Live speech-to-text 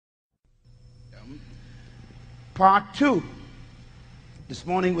part 2. This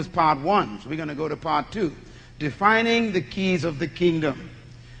morning was part 1, so we're going to go to part 2. Defining the keys of the kingdom.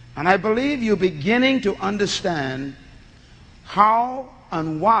 And I believe you're beginning to understand how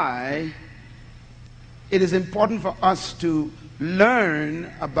and why it is important for us to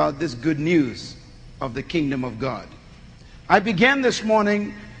learn about this good news of the kingdom of God. I began this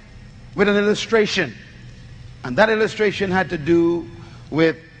morning with an illustration, and that illustration had to do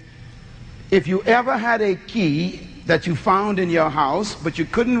with if you ever had a key that you found in your house, but you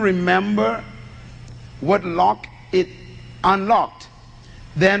couldn't remember what lock it unlocked,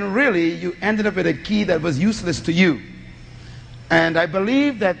 then really you ended up with a key that was useless to you. And I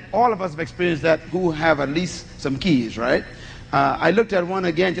believe that all of us have experienced that who have at least some keys, right? I looked at one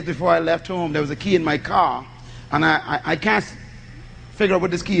again just before I left home. There was a key in my car, and I can't figure out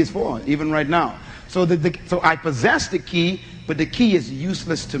what this key is for, even right now. So I possess the key, but the key is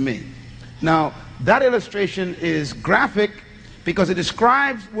useless to me. Now, that illustration is graphic because it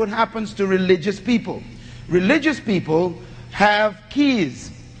describes what happens to religious people. Religious people have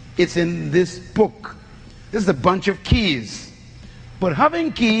keys. It's in this book. This is a bunch of keys. But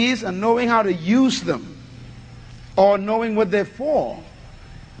having keys and knowing how to use them, or knowing what they're for,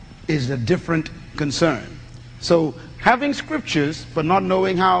 is a different concern. So having scriptures but not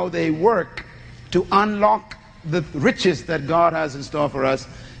knowing how they work to unlock the riches that God has in store for us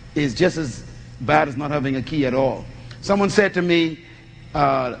is just as bad as not having a key at all. Someone said to me,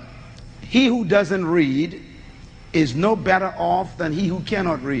 he who doesn't read is no better off than he who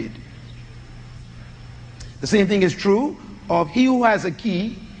cannot read. The same thing is true of he who has a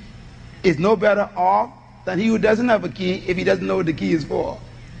key is no better off than he who doesn't have a key if he doesn't know what the key is for.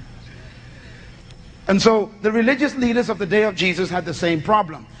 And so the religious leaders of the day of Jesus had the same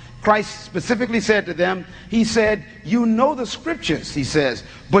problem. Christ specifically said to them, he said, you know the scriptures, he says,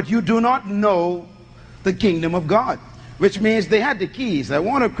 but you do not know the kingdom of God. Which means they had the keys. I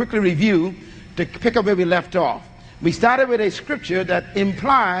want to quickly review to pick up where we left off. We started with a scripture that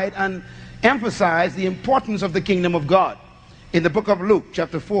implied and emphasized the importance of the kingdom of God. In the book of Luke,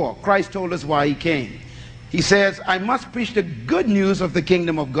 chapter 4, Christ told us why he came. He says, I must preach the good news of the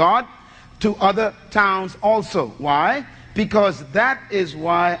kingdom of God to other towns also. Why? Because that is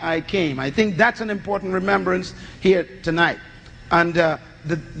why I came. I think that's an important remembrance here tonight. And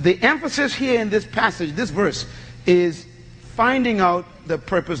the emphasis here in this passage, this verse, is finding out the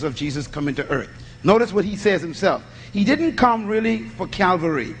purpose of Jesus coming to earth. Notice what he says himself. He didn't come really for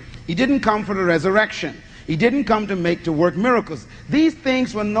Calvary. He didn't come for the resurrection. He didn't come to work miracles. These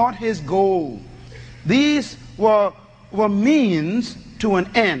things were not his goal. These were means to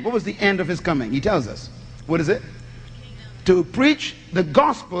an end. What was the end of his coming? He tells us. What is it? To preach the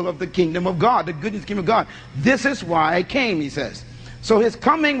gospel of the kingdom of God, the good news of the kingdom of God. This is why I came, he says. So his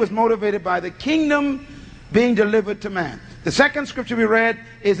coming was motivated by the kingdom being delivered to man. The second scripture we read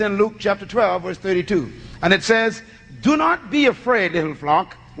is in Luke chapter 12, verse 32. And it says, do not be afraid, little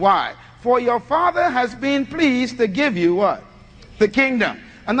flock. Why? For your Father has been pleased to give you what? The kingdom.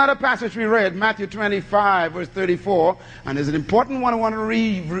 Another passage we read, Matthew 25, verse 34. And there's an important one I want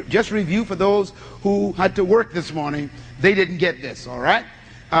to just review for those who had to work this morning. They didn't get this, all right?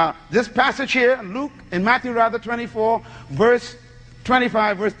 This passage here, in Matthew 24, verse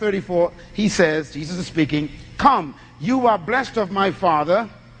 25, verse 34, he says, Jesus is speaking, come, you are blessed of my Father.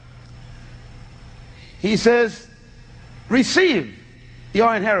 He says, receive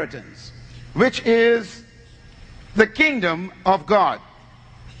your inheritance, which is the kingdom of God.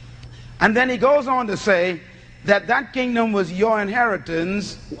 And then he goes on to say that that kingdom was your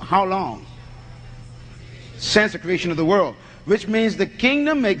inheritance, how long? Since the creation of the world. Which means the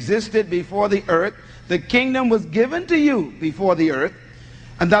kingdom existed before the earth. The kingdom was given to you before the earth.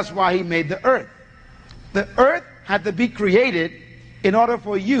 And that's why he made the earth. The earth had to be created in order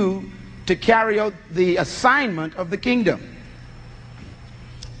for you to carry out the assignment of the kingdom.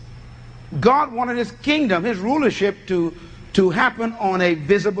 God wanted his kingdom, his rulership to happen on a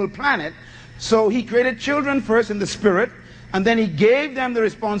visible planet. So he created children first in the spirit, and then he gave them the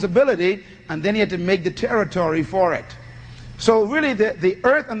responsibility, and then he had to make the territory for it. So really the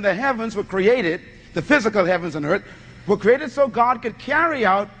earth and the heavens were created, the physical heavens and earth were created so God could carry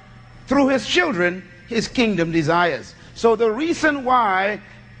out through his children his kingdom desires. So the reason why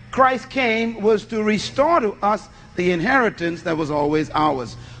Christ came was to restore to us the inheritance that was always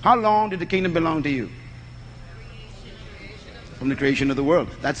ours. How long did the kingdom belong to you? From the creation of the world.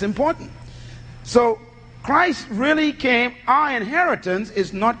 That's important. So Christ really came. Our inheritance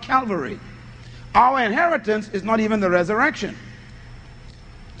is not Calvary. Our inheritance is not even the resurrection.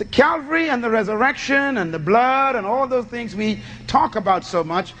 The Calvary and the resurrection and the blood and all those things we talk about so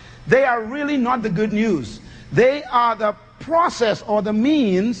much, they are really not the good news. They are the process or the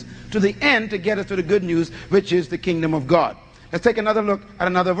means to the end to get us to the good news, which is the kingdom of God. Let's take another look at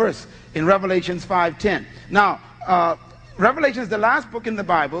another verse in Revelation 5:10. Now, Revelation is the last book in the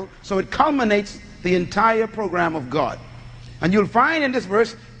Bible, so it culminates the entire program of God. And you'll find in this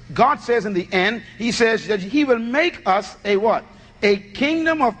verse, God says in the end, he says that he will make us a what? A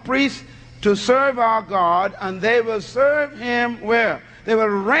kingdom of priests to serve our God, and they will serve him where? They will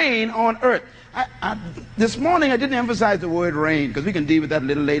reign on earth. This morning I didn't emphasize the word reign, because we can deal with that a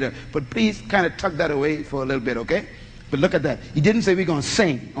little later, but please kind of tuck that away for a little bit, okay? But look at that. He didn't say we're going to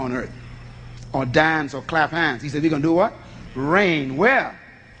sing on earth, or dance, or clap hands. He said we're going to do what? Reign. Where?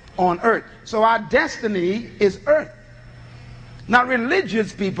 On earth. So our destiny is earth. Now,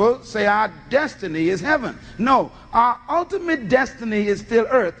 religious people say our destiny is heaven. No, our ultimate destiny is still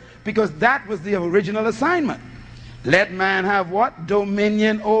earth, because that was the original assignment. Let man have what?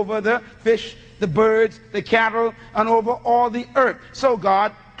 Dominion over the fish, the birds, the cattle, and over all the earth. So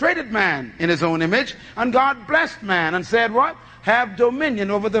God created man in his own image, and God blessed man and said what? Have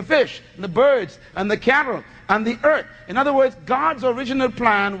dominion over the fish, the birds, and the cattle, and the earth. In other words, God's original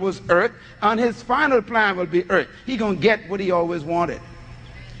plan was earth, and his final plan will be earth. He's going to get what he always wanted.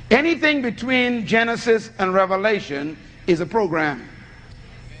 Anything between Genesis and Revelation is a program.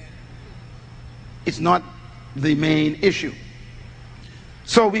 It's not the main issue.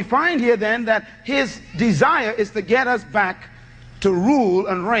 So we find here then that his desire is to get us back to rule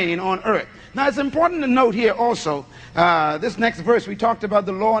and reign on earth. Now it's important to note here also, this next verse we talked about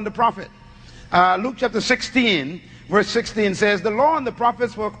the law and the prophet. Luke chapter 16, verse 16 says, the law and the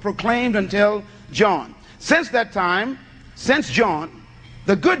prophets were proclaimed until John. Since that time, since John,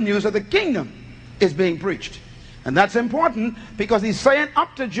 the good news of the kingdom is being preached. And that's important, because he's saying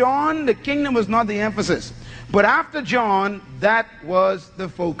up to John, the kingdom was not the emphasis. But after John, that was the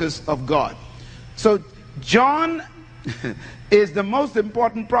focus of God. So John is the most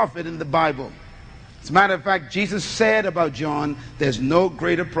important prophet in the Bible. As a matter of fact, Jesus said about John, there's no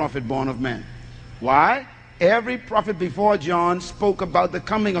greater prophet born of man. Why? Every prophet before John spoke about the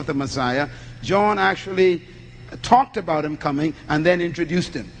coming of the Messiah. John actually talked about him coming and then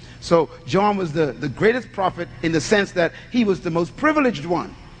introduced him. So John was the greatest prophet in the sense that he was the most privileged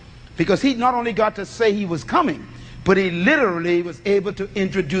one, because he not only got to say he was coming, but he literally was able to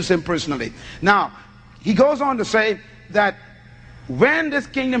introduce him personally. Now, he goes on to say that when this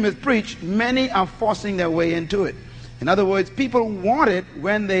kingdom is preached, many are forcing their way into it. In other words, people want it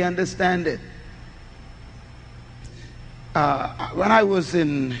when they understand it. When I was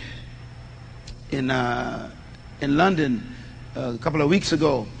in London a couple of weeks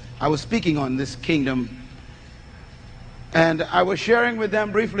ago, I was speaking on this kingdom, and I was sharing with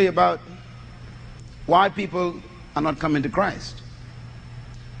them briefly about why people are not coming to Christ.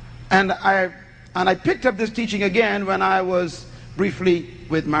 And I picked up this teaching again when I was briefly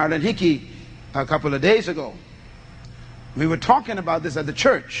with Marilyn Hickey a couple of days ago. We were talking about this at the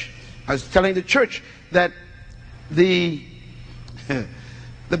church. I was telling the church that the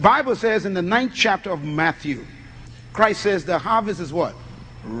Bible says in the 9th chapter of Matthew, Christ says the harvest is what?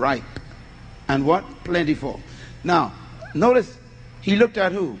 Ripe. And what? Plentiful. Now, notice he looked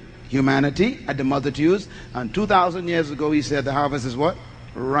at who? Humanity, at the multitudes. And 2,000 years ago he said the harvest is what?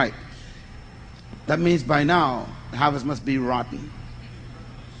 Ripe. That means by now the harvest must be rotten.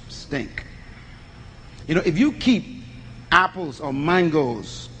 Stink. You know, if you keep apples or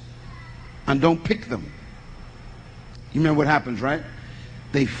mangoes and don't pick them, you remember what happens, right?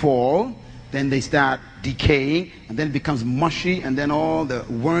 They fall, then they start decaying, and then it becomes mushy, and then all the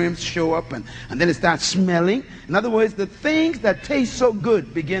worms show up, and then it starts smelling. In other words, the things that taste so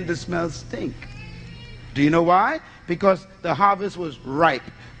good begin to smell stink. Do you know why? Because the harvest was ripe,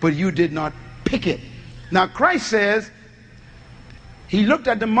 but you did not pick it. Now Christ says, he looked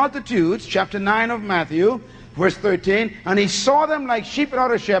at the multitudes, chapter 9 of Matthew, verse 13, and he saw them like sheep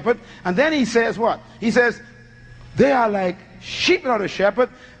without a shepherd. And then he says what? He says, they are like sheep without a shepherd.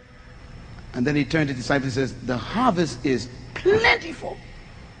 And then he turned to the disciples and says, the harvest is plentiful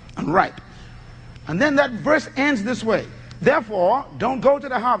and ripe. And then that verse ends this way. Therefore, don't go to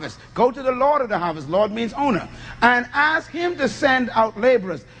the harvest. Go to the Lord of the harvest. Lord means owner. And ask him to send out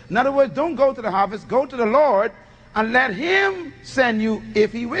laborers. In other words, don't go to the harvest. Go to the Lord and let him send you,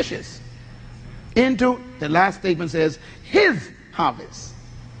 if he wishes, into, the last statement says, his harvest.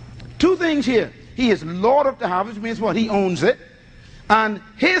 Two things here. He is Lord of the harvest, which means what? He owns it. And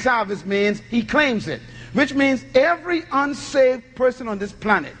his harvest means he claims it. Which means every unsaved person on this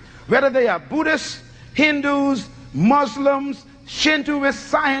planet, whether they are Buddhists, Hindus, Muslims,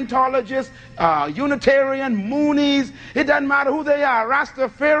 Shintoists, Scientologists, Unitarian, Moonies, it doesn't matter who they are,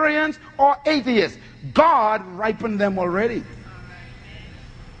 Rastafarians or atheists. God ripened them already.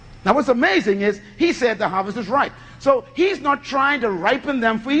 Now what's amazing is he said the harvest is ripe. So he's not trying to ripen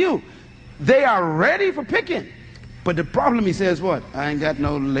them for you. They are ready for picking. But the problem, he says, what? I ain't got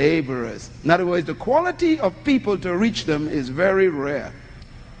no laborers. In other words, the quality of people to reach them is very rare.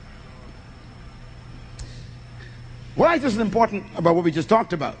 Why is this important about what we just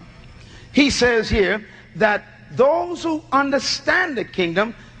talked about? He says here that those who understand the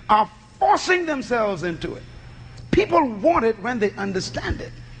kingdom are forcing themselves into it. People want it when they understand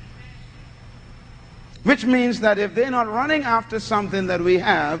it. Which means that if they're not running after something that we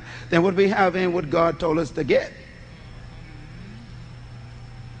have, then what we have ain't what God told us to get.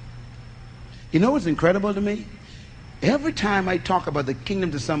 You know what's incredible to me? Every time I talk about the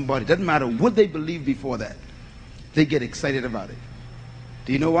kingdom to somebody, doesn't matter what they believe before that, they get excited about it.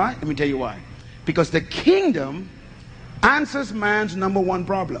 Do you know why? Let me tell you why. Because the kingdom answers man's number one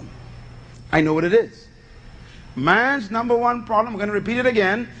problem. I know what it is. Man's number one problem, I'm going to repeat it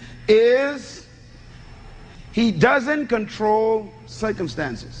again, is he doesn't control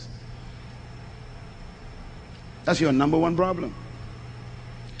circumstances. That's your number one problem.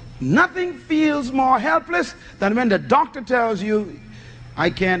 Nothing feels more helpless than when the doctor tells you, I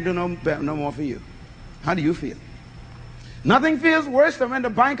can't do no more for you. How do you feel? Nothing feels worse than when the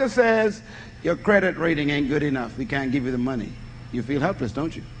banker says, your credit rating ain't good enough, we can't give you the money. You feel helpless,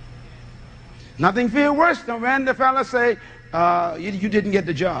 don't you? Nothing feels worse than when the fella say, you didn't get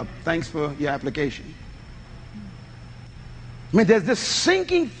the job, thanks for your application. I mean, there's this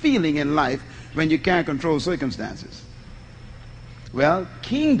sinking feeling in life when you can't control circumstances. Well,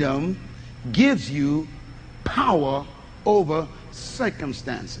 kingdom gives you power over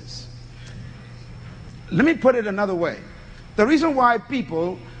circumstances. Let me put it another way. The reason why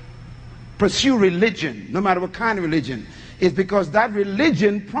people pursue religion, no matter what kind of religion, is because that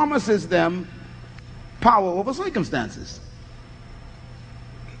religion promises them power over circumstances.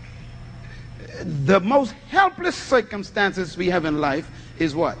 The most helpless circumstances we have in life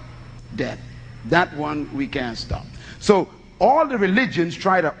is what? Death. That one we can't stop. So all the religions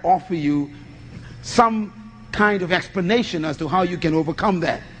try to offer you some kind of explanation as to how you can overcome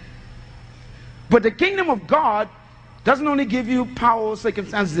that. But the kingdom of God doesn't only give you power over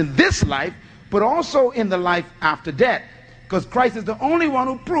circumstances in this life, but also in the life after death. Because Christ is the only one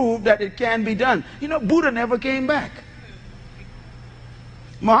who proved that it can be done. You know, Buddha never came back.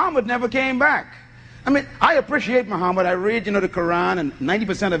 Muhammad never came back. I mean, I appreciate Muhammad. I read, the Quran, and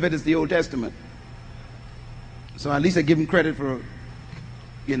 90% of it is the Old Testament. So at least I give him credit for,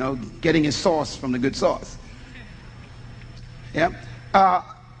 getting his sauce from the good sauce. Yeah.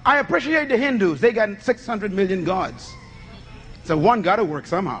 I appreciate the Hindus. They got 600 million gods. So one got to work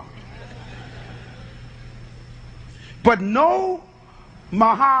somehow. But no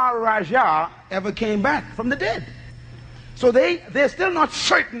Maharaja ever came back from the dead. So they're still not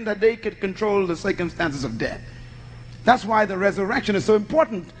certain that they could control the circumstances of death. That's why the resurrection is so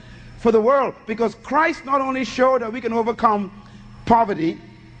important for the world, because Christ not only showed that we can overcome poverty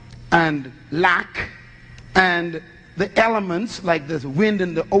and lack and the elements like the wind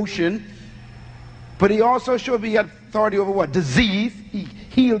and the ocean, but he also showed we had authority over what? Disease. He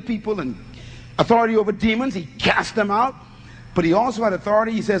healed people, and authority over demons. He cast them out. But he also had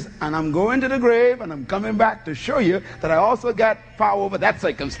authority. He says, and I'm going to the grave and I'm coming back to show you that I also got power over that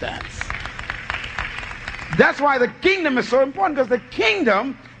circumstance. That's why the kingdom is so important, because the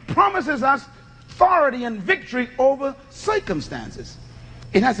kingdom promises us authority and victory over circumstances.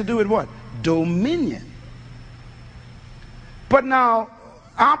 It has to do with what? Dominion. But now,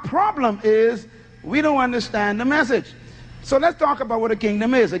 our problem is we don't understand the message. So let's talk about what a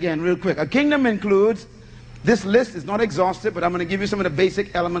kingdom is again real quick. A kingdom includes, this list is not exhaustive, but I'm going to give you some of the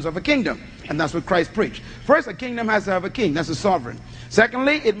basic elements of a kingdom. And that's what Christ preached. First, a kingdom has to have a king. That's a sovereign.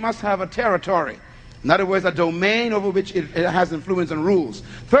 Secondly, it must have a territory. In other words, a domain over which it has influence and rules.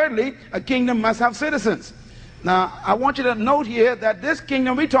 Thirdly, a kingdom must have citizens. Now, I want you to note here that this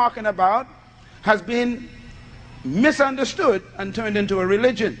kingdom we're talking about has been misunderstood and turned into a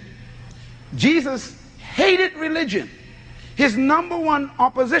religion. Jesus hated religion. His number one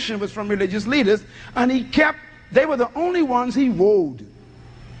opposition was from religious leaders, and they were the only ones he woed.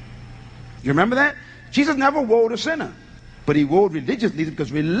 You remember that? Jesus never woed a sinner, but he woed religious leaders,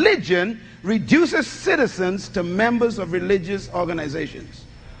 because religion reduces citizens to members of religious organizations.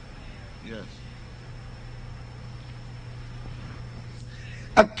 Yes.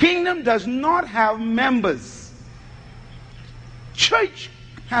 A kingdom does not have members. Church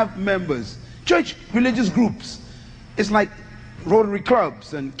have members. Church, religious groups. It's like Rotary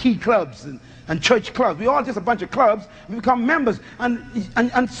clubs and key clubs and church clubs. We all just a bunch of clubs. We become members.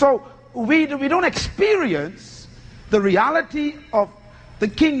 And so we don't experience the reality of the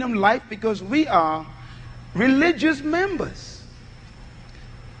kingdom life because we are religious members.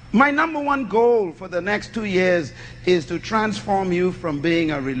 My number one goal for the next 2 years is to transform you from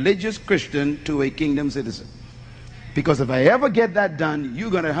being a religious Christian to a kingdom citizen. Because if I ever get that done,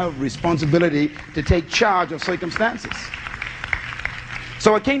 you're going to have responsibility to take charge of circumstances.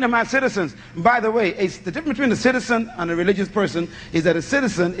 So a kingdom has citizens. By the way, the difference between a citizen and a religious person is that a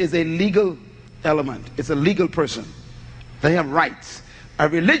citizen is a legal element. It's a legal person. They have rights. A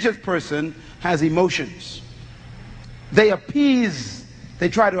religious person has emotions. They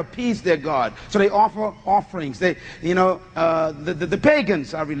try to appease their God. So they offer offerings. The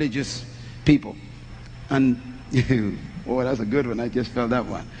pagans are religious people. And, boy, that's a good one. I just felt that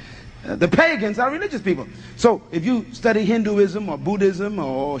one. The pagans are religious people. So if you study Hinduism or Buddhism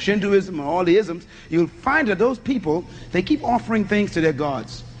or Shintoism or all the isms, you'll find that those people, they keep offering things to their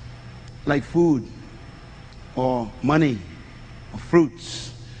gods, like food or money or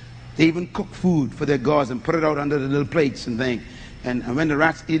fruits. They even cook food for their gods and put it out under the little plates and things. And when the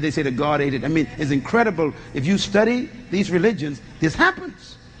rats eat, they say the God ate it. I mean, it's incredible. If you study these religions, this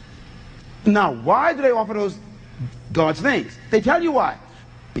happens. Now, why do they offer those gods things? They tell you why.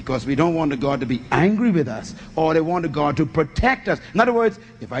 Because we don't want the God to be angry with us, or they want the God to protect us. In other words,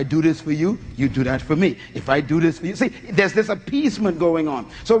 if I do this for you, you do that for me. If I do this for you, see, there's this appeasement going on.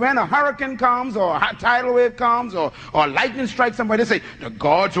 So when a hurricane comes, or a tidal wave comes, or lightning strikes somebody, they say, the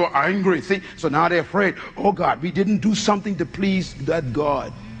gods are angry. See, so now they're afraid. Oh God, we didn't do something to please that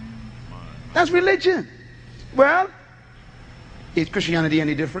God. That's religion. Well, is Christianity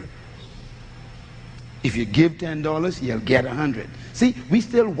any different? If you give $10, you'll get 100. See, we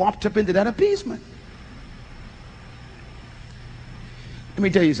still warped up into that appeasement. Let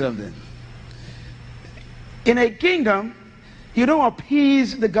me tell you something. In a kingdom, you don't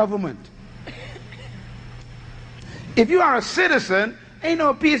appease the government. If you are a citizen, ain't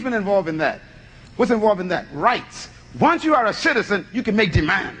no appeasement involved in that. What's involved in that? Rights. Once you are a citizen, you can make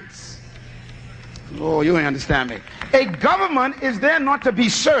demands. Oh, you ain't understand me. A government is there not to be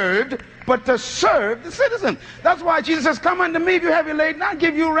served, but to serve the citizen. That's why Jesus says, come unto me if you're heavy laden, I'll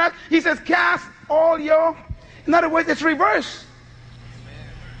give you rest. He says, cast all your... In other words, it's reverse.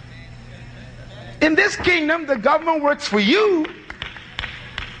 In this kingdom, the government works for you,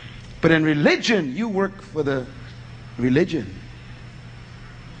 but in religion, you work for the religion.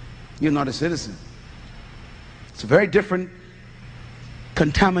 You're not a citizen. It's a very different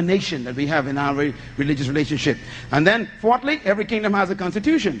contamination that we have in our religious relationship. And then fourthly, every kingdom has a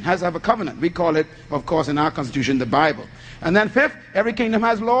constitution, has to have a covenant. We call it, of course, in our constitution, the Bible. And then fifth, every kingdom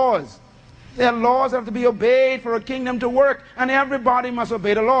has laws. There are laws that have to be obeyed for a kingdom to work, and everybody must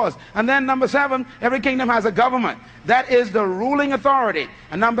obey the laws. And then number 7, every kingdom has a government. That is the ruling authority.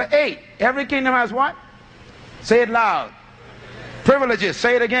 And number 8, every kingdom has what? Say it loud. Privileges.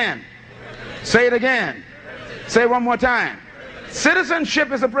 Say it again. Say it again. Say it one more time.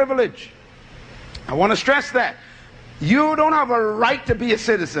 Citizenship is a privilege. I want to stress that. You don't have a right to be a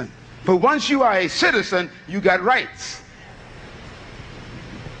citizen. But once you are a citizen, you got rights.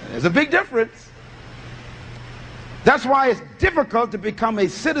 There's a big difference. That's why it's difficult to become a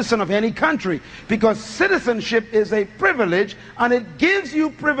citizen of any country. Because citizenship is a privilege, and it gives you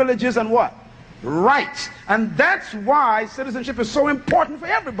privileges and what? Rights. And that's why citizenship is so important for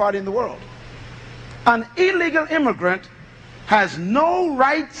everybody in the world. An illegal immigrant has no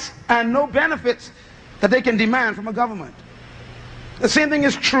rights and no benefits that they can demand from a government. The same thing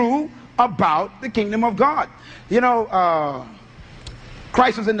is true about the kingdom of God. You know,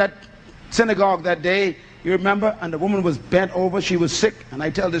 Christ was in that synagogue that day, you remember, and the woman was bent over, she was sick, and I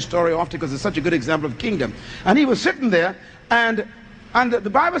tell this story often because it's such a good example of kingdom. And he was sitting there, and the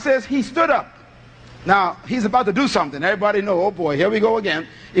Bible says he stood up. Now, he's about to do something. Everybody know, oh boy, here we go again.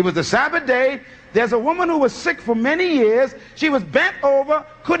 It was the Sabbath day. There's a woman who was sick for many years. She was bent over,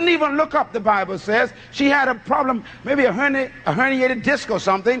 couldn't even look up, the Bible says. She had a problem, maybe a herniated disc or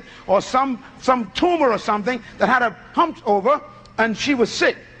something, or some tumor or something that had her humped over, and she was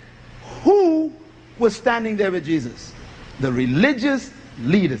sick. Who was standing there with Jesus? The religious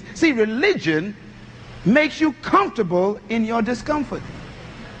leaders. See, religion makes you comfortable in your discomfort.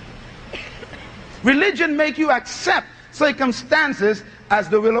 Religion makes you accept circumstances as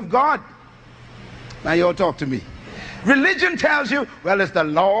the will of God. Now you all talk to me. Religion tells you, well, it's the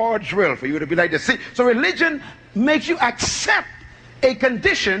Lord's will for you to be like this. See, so religion makes you accept a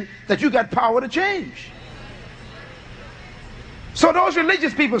condition that you got power to change. So those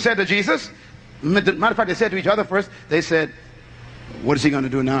religious people said to Jesus, matter of fact, they said to each other first, they said, What is he going to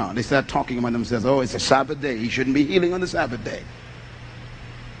do now? They start talking among themselves. Oh, it's a Sabbath day. He shouldn't be healing on the Sabbath day.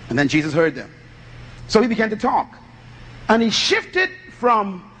 And then Jesus heard them. So he began to talk. And he shifted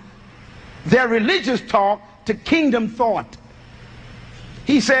from their religious talk to kingdom thought.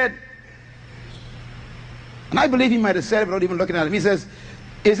 He said, and I believe he might have said it without even looking at him. He says,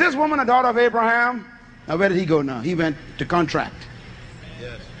 is this woman a daughter of Abraham? Now where did he go now? He went to contract.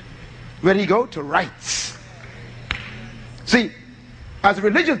 Yes. Where did he go? To rights. See, as a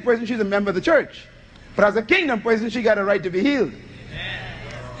religious person, she's a member of the church. But as a kingdom person, she got a right to be healed.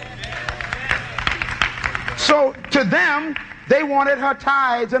 So to them, they wanted her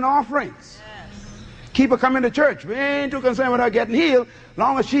tithes and offerings. Keep her coming to church. We ain't too concerned with her getting healed,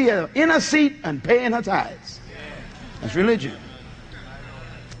 long as she is in a seat and paying her tithes. That's religion.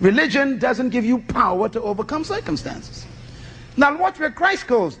 Religion doesn't give you power to overcome circumstances. Now watch where Christ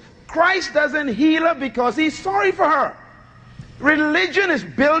goes. Christ doesn't heal her because he's sorry for her. Religion is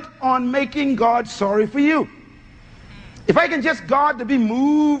built on making God sorry for you. If I can just God to be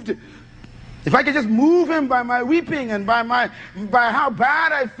moved, if I can just move him by my weeping and by how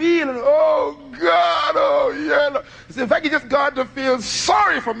bad I feel, and oh God, oh yeah. So if I can just God to feel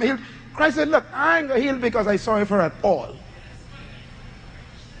sorry for me, Christ said, look, I ain't gonna heal because I'm sorry for her at all.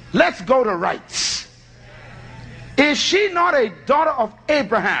 Let's go to rights. Is she not a daughter of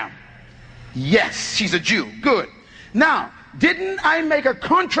Abraham? Yes, she's a Jew. Good. Now, didn't I make a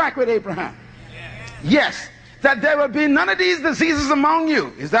contract with Abraham? Yes. That there will be none of these diseases among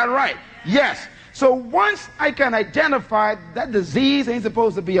you. Is that right? Yes. So once I can identify that disease ain't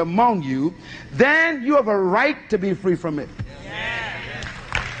supposed to be among you, then you have a right to be free from it.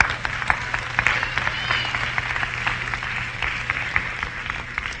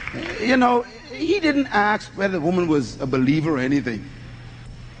 You know, he didn't ask whether the woman was a believer or anything.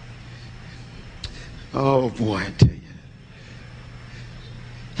 Oh boy, I tell you.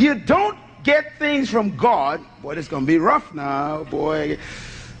 You don't get things from God. Boy, it's going to be rough now, boy.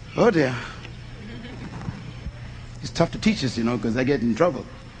 Oh dear. It's tough to teach us, you know, because I get in trouble.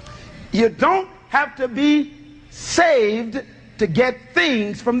 You don't have to be saved to get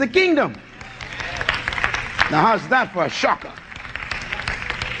things from the kingdom. Now, how's that for a shocker?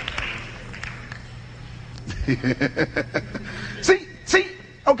 see,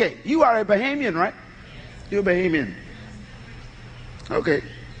 okay, you are a Bahamian, right? You're a Bahamian. Okay.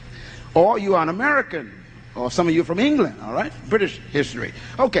 Or you are an American, or some of you from England, all right? British history.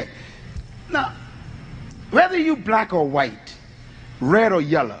 Okay. Now, whether you black or white, red or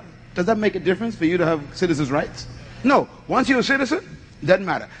yellow, does that make a difference for you to have citizens' rights? No. Once you're a citizen, it doesn't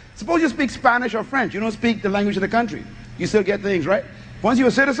matter. Suppose you speak Spanish or French. You don't speak the language of the country. You still get things, right? Once you're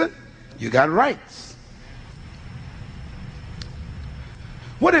a citizen, you got rights.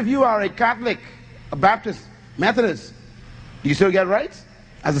 What if you are a Catholic, a Baptist, Methodist? Do you still get rights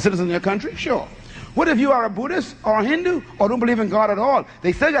as a citizen of your country? Sure. What if you are a Buddhist or a Hindu or don't believe in God at all?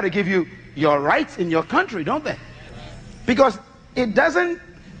 They still got to give you your rights in your country, don't they? Because it doesn't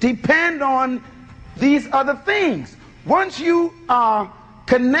depend on these other things. Once you are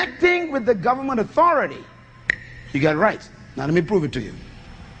connecting with the government authority, you got rights. Now let me prove it to you.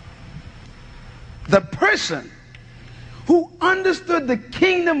 The person who understood the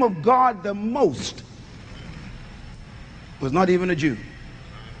kingdom of God the most was not even a Jew.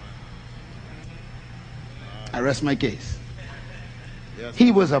 I rest my case.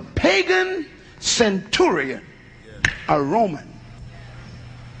 He was a pagan centurion, a Roman.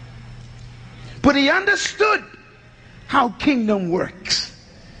 But he understood how kingdom works.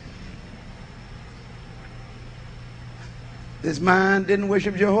 This man didn't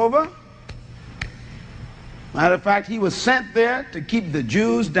worship Jehovah. Matter of fact, he was sent there to keep the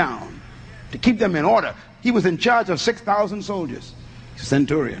Jews down, to keep them in order. He was in charge of 6,000 soldiers.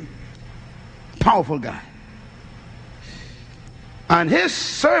 Centurion. Powerful guy. And his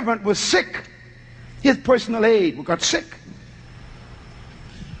servant was sick. His personal aide got sick.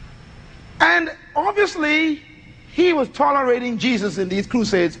 And obviously, he was tolerating Jesus in these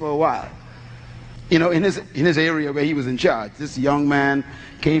crusades for a while. You know, in his area where he was in charge. This young man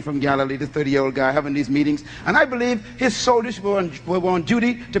came from Galilee, this 30-year-old guy, having these meetings. And I believe his soldiers were on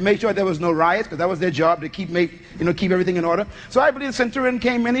duty to make sure there was no riots, because that was their job, to keep everything in order. So I believe the centurion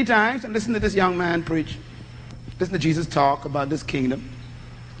came many times and listened to this young man preach. Listen to Jesus talk about this kingdom.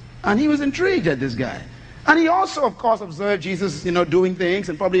 And he was intrigued at this guy. And he also, of course, observed Jesus, doing things,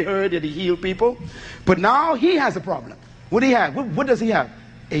 and probably heard that he healed people. But now he has a problem. What do he have? What does he have?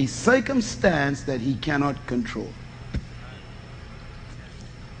 A circumstance that he cannot control.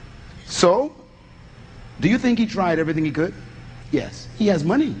 So, do you think he tried everything he could? Yes. He has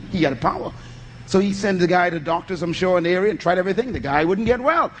money. He had power. So he sent the guy to doctors, I'm sure, in the area and tried everything. The guy wouldn't get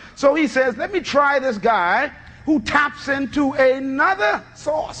well. So he says, let me try this guy who taps into another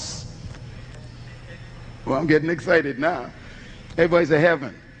source. Well, I'm getting excited now. Everybody's a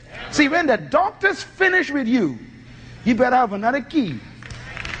heaven. See, when the doctors finish with you, you better have another key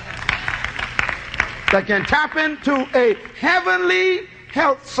that can tap into a heavenly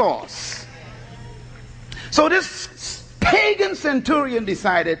health source. So this pagan centurion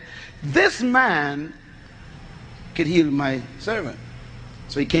decided, this man could heal my servant.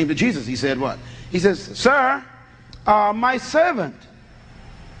 So he came to Jesus. He said what? He says, sir, my servant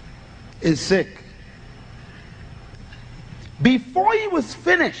is sick. Before he was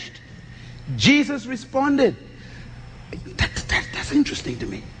finished, Jesus responded. That's interesting to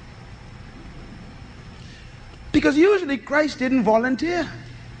me. Because usually Christ didn't volunteer.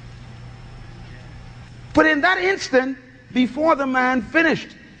 But in that instant, before the man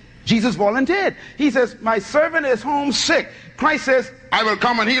finished, Jesus volunteered. He says, my servant is home sick. Christ says, I will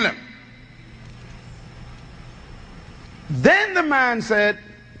come and heal him. Then the man said,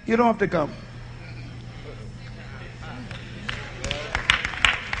 you don't have to come.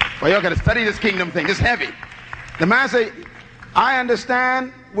 Well, you're going to study this kingdom thing. It's heavy. The man said, I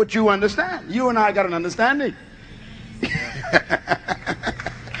understand what you understand. You and I got an understanding.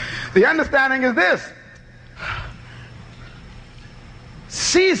 The understanding is this.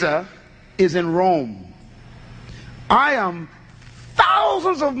 Caesar is in Rome. I am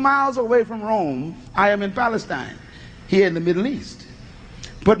thousands of miles away from Rome. I am in Palestine, here in the Middle East.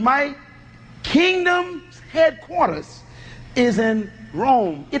 But my kingdom's headquarters is in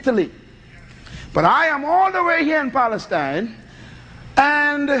Rome, Italy. But I am all the way here in Palestine,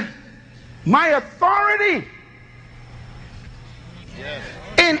 and my authority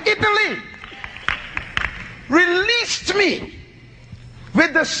in Italy released me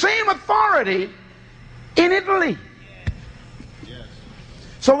with the same authority in Italy.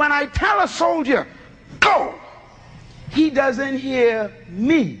 So when I tell a soldier, go, he doesn't hear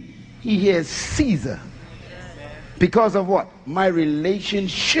me, he hears Caesar. Because of what? My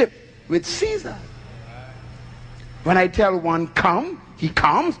relationship with Caesar. When I tell one come, he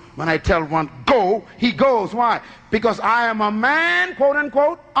comes. When I tell one go, he goes. Why? Because I am a man, quote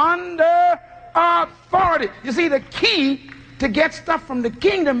unquote, under authority. You see, the key to get stuff from the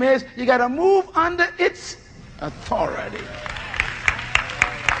kingdom is you got to move under its authority.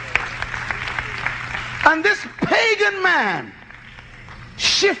 And this pagan man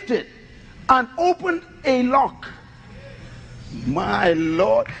shifted and opened a lock. My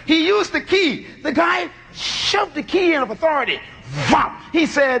Lord. He used the key. The guy shoved the key in of authority. Vamp. He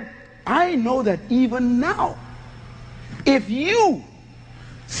said, I know that even now, if you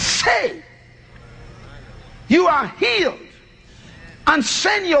say you are healed and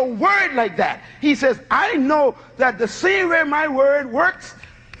send your word like that, he says, I know that the same way my word works,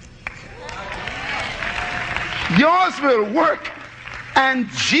 yours will work. And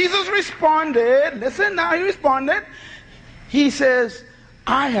Jesus responded, listen now, he responded. He says,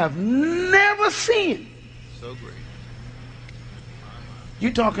 I have never seen. So great.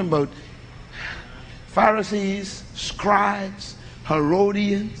 You're talking about Pharisees, scribes,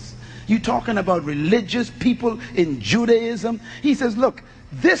 Herodians. You're talking about religious people in Judaism. He says, look,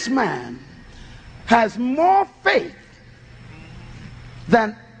 this man has more faith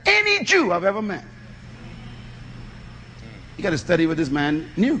than any Jew I've ever met. You got to study what this man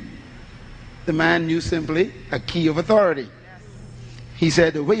knew. The man knew simply a key of authority. He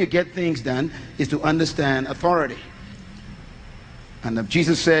said the way you get things done is to understand authority. And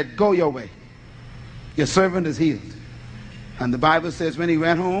Jesus said, go your way. Your servant is healed. And the Bible says when he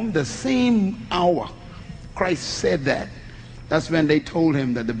went home, the same hour Christ said that, that's when they told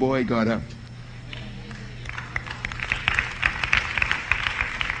him that the boy got up.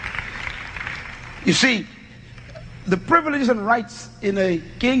 You see, the privileges and rights in a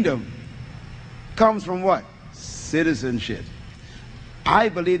kingdom comes from what? Citizenship. I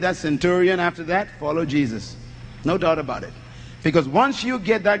believe that centurion after that followed Jesus. No doubt about it. Because once you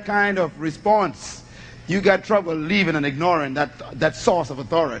get that kind of response, you got trouble leaving and ignoring that source of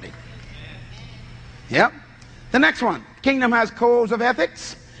authority. Yep. The next one. Kingdom has codes of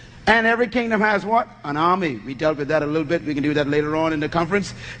ethics. And every kingdom has what? An army. We dealt with that a little bit. We can do that later on in the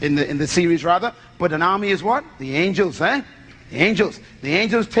conference, in the series rather. But an army is what? The angels, eh? The angels. The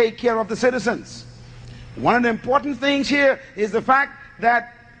angels take care of the citizens. One of the important things here is the fact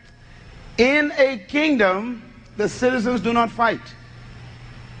that in a kingdom, the citizens do not fight.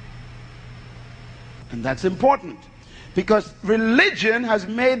 And that's important. Because religion has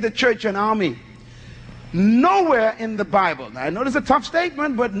made the church an army. Nowhere in the Bible, now I know it's a tough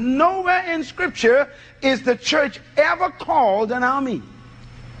statement, but nowhere in Scripture is the church ever called an army.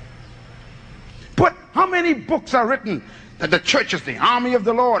 But how many books are written that the church is the army of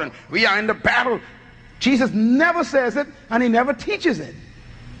the Lord and we are in the battle? Jesus never says it, and he never teaches it.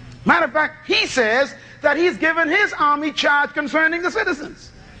 Matter of fact, he says that he's given his army charge concerning the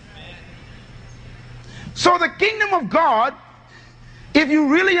citizens. So the kingdom of God, if you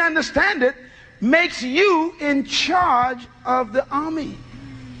really understand it, makes you in charge of the army.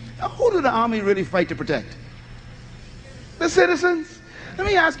 Now, who did the army really fight to protect? The citizens. Let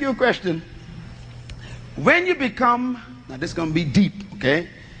me ask you a question. When you become, now this is going to be deep, okay?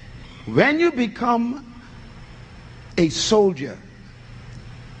 When you become a soldier,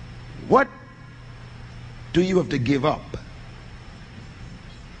 what do you have to give up?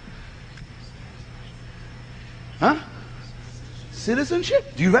 Huh?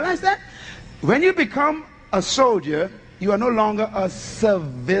 Citizenship. Do you realize that? When you become a soldier, you are no longer a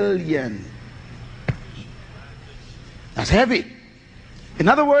civilian. That's heavy. In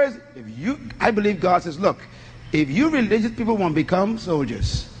other words, I believe God says, look, if you religious people want to become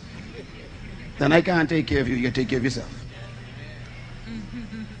soldiers, then I can't take care of you. You can take care of yourself.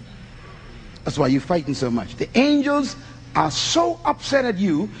 That's why you're fighting so much. The angels are so upset at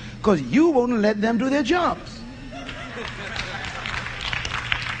you because you won't let them do their jobs.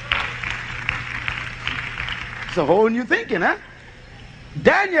 It's a whole new thinking, huh?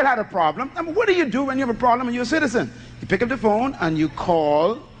 Daniel had a problem. I mean, what do you do when you have a problem and you're a citizen? You pick up the phone and you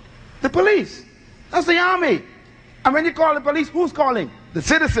call the police. That's the army. And when you call the police, who's calling? The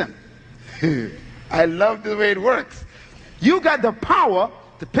citizen. I love the way it works. You got the power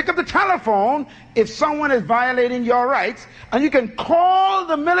to pick up the telephone if someone is violating your rights, and you can call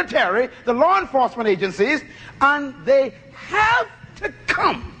the military, the law enforcement agencies, and they have to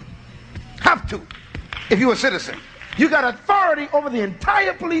come. Have to. If you're a citizen, you got authority over the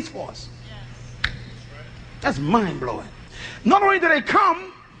entire police force. That's mind-blowing. Not only do they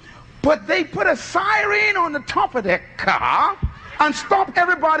come, but they put a siren on the top of their car and stop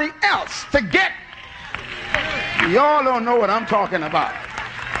everybody else to get. Y'all don't know what I'm talking about.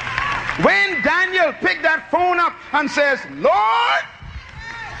 When Daniel picked that phone up and says, Lord,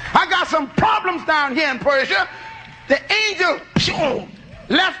 I got some problems down here in Persia, the angel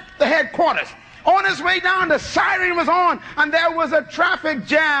left the headquarters. On his way down, the siren was on, and there was a traffic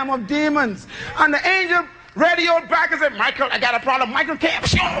jam of demons. And the angel radioed back and said, Michael, I got a problem. Michael came.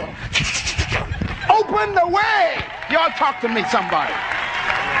 Open the way. Y'all talk to me, somebody.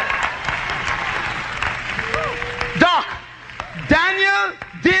 Doc, Daniel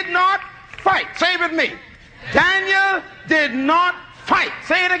did not fight. Say it with me. Daniel did not fight.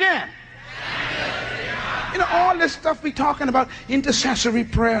 Say it again. You know, all this stuff we talking about, intercessory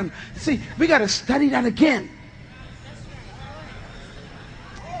prayer. And see, we got to study that again.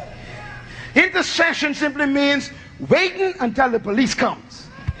 Intercession simply means waiting until the police comes.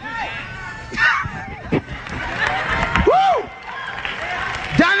 Woo!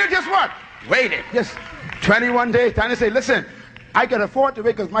 Daniel just what? Waited. Just 21 days. Daniel said, listen, I can afford to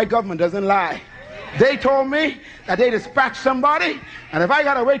wait because my government doesn't lie. They told me that they dispatched somebody, and if I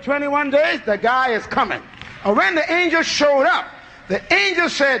got to wait 21 days, the guy is coming. And when the angel showed up, the angel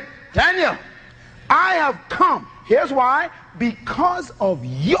said, Daniel, I have come. Here's why. Because of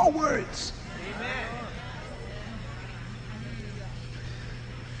your words. Amen.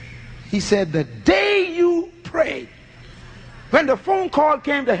 He said, the day you prayed, when the phone call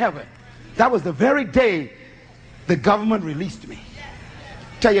came to heaven, that was the very day the government released me.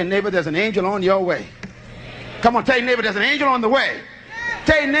 Tell your neighbor there's an angel on your way. Come on, tell your neighbor there's an angel on the way.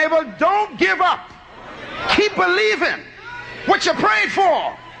 Tell your neighbor, don't give up. Keep believing what you prayed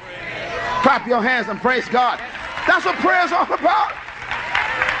for. Clap your hands and praise God. That's what prayer is all about.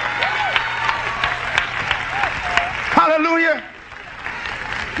 Hallelujah.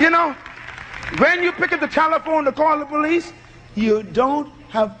 You know, when you pick up the telephone to call the police, you don't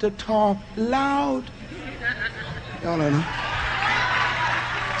have to talk loud. Y'all don't know.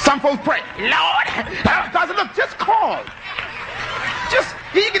 Some folks pray, Lord, look, just call. Just,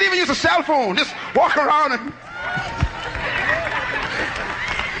 you can even use a cell phone. Just walk around and...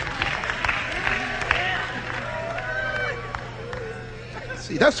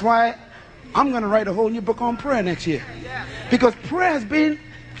 See, that's why I'm going to write a whole new book on prayer next year. Because prayer has been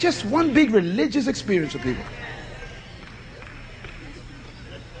just one big religious experience for people.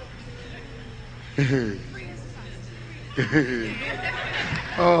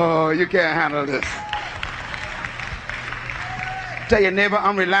 Oh, you can't handle this. Tell your neighbor,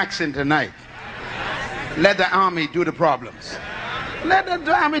 I'm relaxing tonight. Let the army do the problems. Let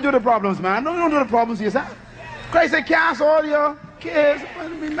the army do the problems, man. Don't do the problems yourself. Christ said, cast all your cares.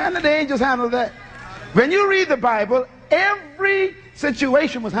 Man, let the angels handle that. When you read the Bible, every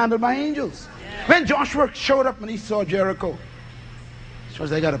situation was handled by angels. When Joshua showed up and he saw Jericho, he said,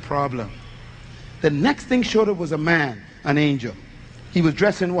 they got a problem. The next thing showed up was a man, an angel. He was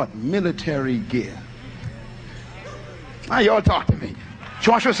dressed in what? Military gear. Now y'all talk to me.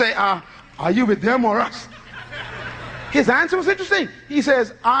 Joshua say, are you with them or us? His answer was interesting. He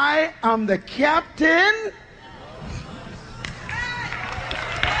says, I am the captain.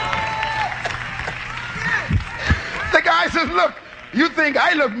 The guy says, look, you think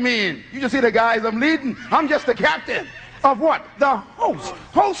I look mean. You just see the guys I'm leading. I'm just the captain of what? The host.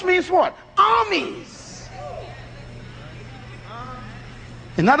 Host means what? Armies.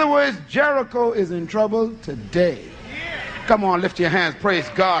 In other words, Jericho is in trouble today. Come on, lift your hands. Praise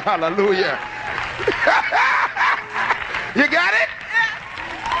God. Hallelujah. You got it?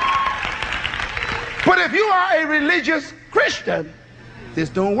 But if you are a religious Christian, this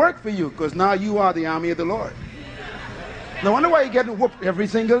don't work for you, because now you are the army of the Lord. No wonder why you get whooped every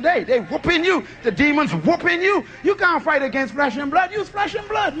single day. They whooping you. The demons whooping you. You can't fight against flesh and blood. Use flesh and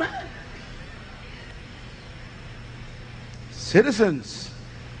blood, man. Citizens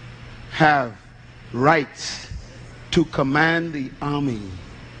have rights to command the army.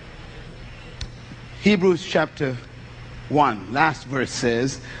 Hebrews chapter 1, last verse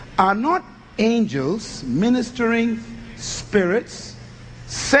says, are not angels ministering spirits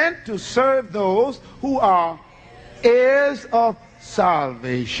sent to serve those who are heirs of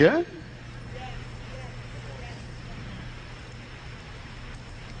salvation?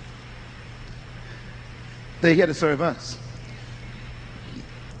 They're here to serve us.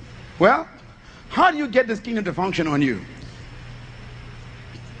 Well, how do you get this kingdom to function on you?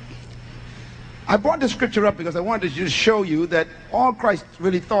 I brought this scripture up because I wanted to just show you that all Christ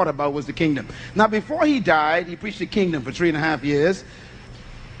really thought about was the kingdom. Now, before he died, he preached the kingdom for 3.5 years.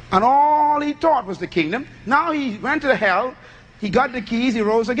 And all he taught was the kingdom. Now he went to hell. He got the keys. He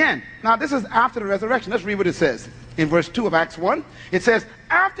rose again. Now this is after the resurrection. Let's read what it says. In verse 2 of Acts 1. It says,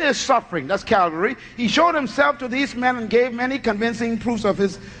 after his suffering, that's Calvary, he showed himself to these men and gave many convincing proofs of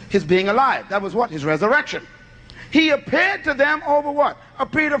his being alive. That was what? His resurrection. He appeared to them over what? A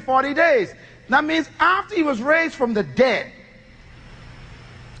period of 40 days. That means after he was raised from the dead,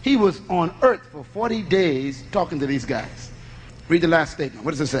 he was on earth for 40 days talking to these guys. Read the last statement.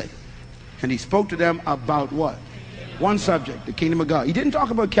 What does it say? And he spoke to them about what? One subject, the kingdom of God. He didn't talk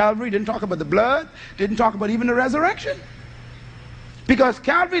about Calvary, didn't talk about the blood, didn't talk about even the resurrection. Because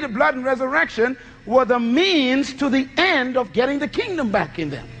Calvary, the blood, and resurrection were the means to the end of getting the kingdom back in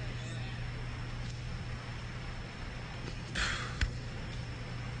them.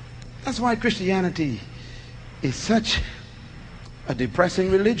 That's why Christianity is such a depressing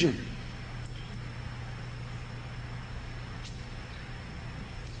religion.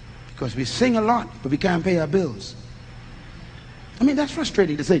 Because we sing a lot, but we can't pay our bills. I mean, that's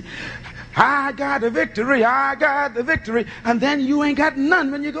frustrating to say, I got the victory, I got the victory, and then you ain't got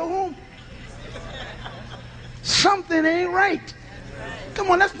none when you go home. Something ain't right.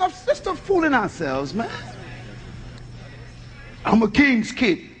 Come on, let's stop fooling ourselves, man. I'm a king's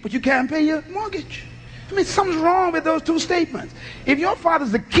kid, but you can't pay your mortgage. I mean, something's wrong with those two statements. If your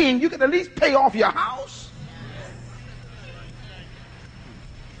father's the king, you can at least pay off your house.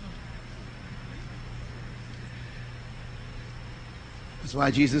 That's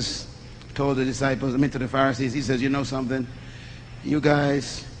why Jesus told the disciples, to the Pharisees, he says, you know something? You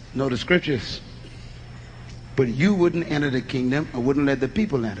guys know the scriptures, but you wouldn't enter the kingdom or wouldn't let the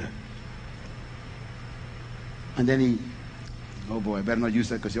people enter. And then he, oh boy, I better not use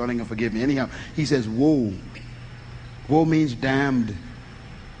that because y'all ain't going to forgive me. Anyhow, he says, woe. Woe means damned.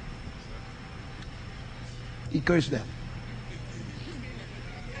 He cursed them.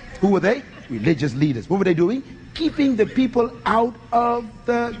 Who were they? Religious leaders. What were they doing? Keeping the people out of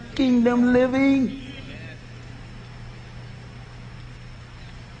the kingdom living.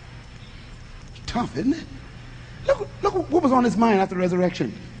 Tough, isn't it? Look what was on his mind after the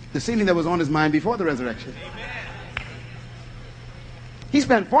resurrection. The same thing that was on his mind before the resurrection. He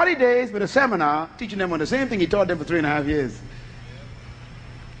spent 40 days with a seminar teaching them on the same thing he taught them for 3.5 years.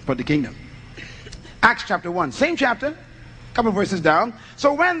 For the kingdom. Acts chapter 1, same chapter, couple of verses down.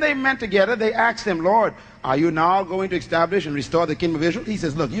 So when they met together, they asked him, Lord, are you now going to establish and restore the kingdom of Israel? He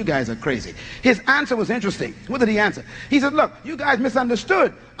says, look, you guys are crazy. His answer was interesting. What did he answer? He said, look, you guys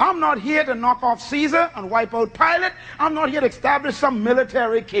misunderstood. I'm not here to knock off Caesar and wipe out Pilate. I'm not here to establish some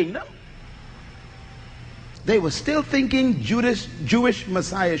military kingdom. They were still thinking Jewish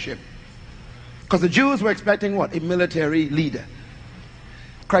messiahship. Because the Jews were expecting what? A military leader.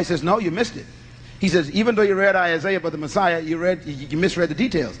 Christ says, no, you missed it. He says, even though you read Isaiah about the Messiah, you misread the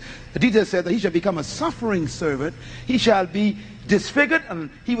details. The details said that he shall become a suffering servant. He shall be disfigured, and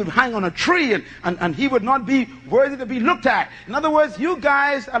he would hang on a tree, and he would not be worthy to be looked at. In other words, you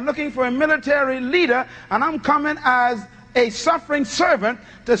guys are looking for a military leader, and I'm coming as a suffering servant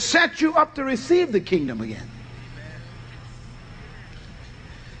to set you up to receive the kingdom again.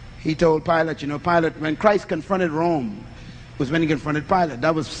 He told Pilate, you know, Pilate, when Christ confronted Rome, was when he confronted Pilate.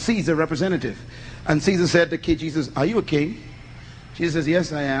 That was Caesar's representative. And Caesar said to Jesus, are you a king? Jesus says,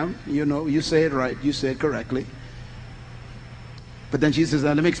 yes, I am. You know, you say it right. You say it correctly. But then Jesus says,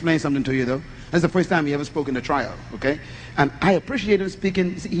 let me explain something to you, though. That's the first time he ever spoke in the trial, okay? And I appreciate him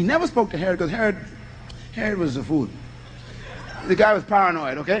speaking. He never spoke to Herod, because Herod was a fool. The guy was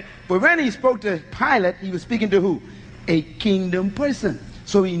paranoid, okay? But when he spoke to Pilate, he was speaking to who? A kingdom person.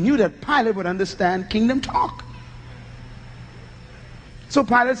 So he knew that Pilate would understand kingdom talk. So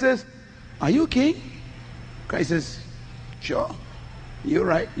Pilate says, are you a king? Christ says, sure. You're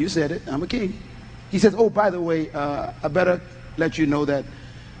right. You said it. I'm a king. He says, oh, by the way, I better let you know that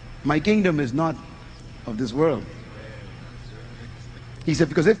my kingdom is not of this world. He said,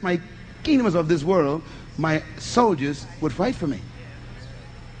 because if my kingdom was of this world, my soldiers would fight for me.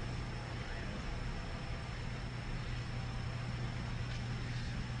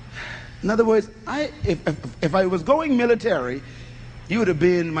 In other words, if I was going military, you would have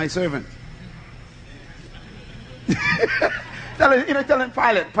been my servant. Telling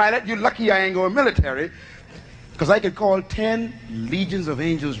Pilate, you're lucky I ain't going military, because I could call 10 legions of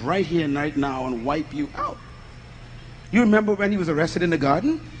angels right here and right now and wipe you out. You remember when he was arrested in the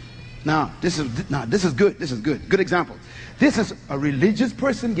garden? Now, this is good. This is good. Good example. This is a religious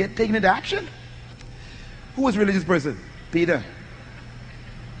person taken into action. Who was a religious person? Peter.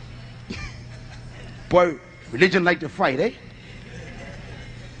 Boy, religion like to fight, eh?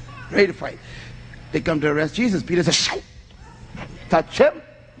 Ready to fight. They come to arrest Jesus. Peter says, shout. Touch him.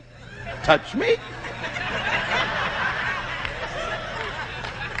 Touch me.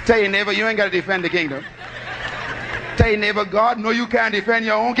 Tell your neighbor, you ain't got to defend the kingdom. Tell your neighbor, God, no, you can't defend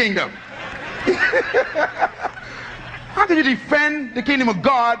your own kingdom. How can you defend the kingdom of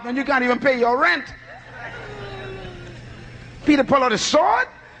God when you can't even pay your rent? Peter pulled out his sword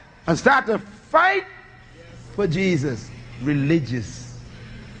and started to fight for Jesus. Religious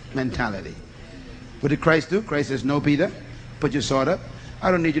mentality. What did Christ do? Christ says, no, Peter, put your sword up.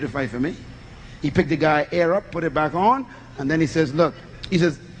 I don't need you to fight for me. He picked the guy's ear up, put it back on, and then he says, look, he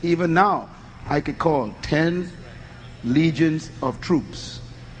says, even now I could call 10 legions of troops.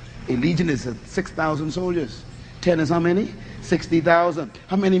 A legion is 6,000 soldiers. 10 is how many? 60,000.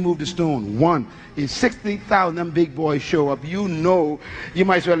 How many moved the stone? 1. If 60,000 them big boys show up, you know you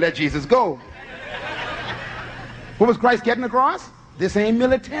might as well let Jesus go. What was Christ getting across? This ain't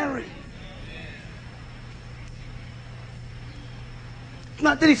military.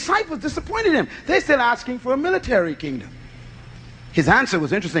 Now the disciples disappointed him. They're still asking for a military kingdom. His answer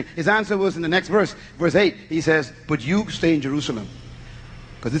was interesting. His answer was in the next verse, verse 8. He says, but you stay in Jerusalem,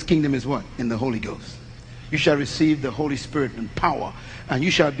 because this kingdom is what? In the Holy Ghost. You shall receive the Holy Spirit and power, and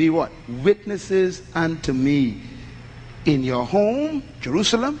you shall be what? Witnesses unto me in your home,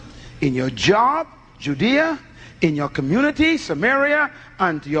 Jerusalem, in your job, Judea, in your community, Samaria,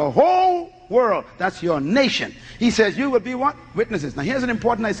 and your whole world. That's your nation. He says you will be what? Witnesses. Now here's an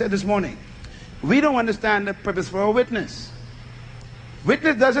important I said this morning. We don't understand the purpose for a witness.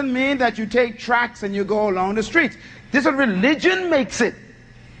 Witness doesn't mean that you take tracts and you go along the streets. This is religion makes it.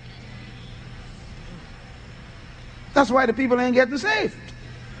 That's why the people ain't getting saved.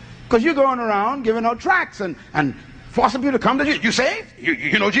 Because you're going around giving out tracts and forcing people to come to you. You saved?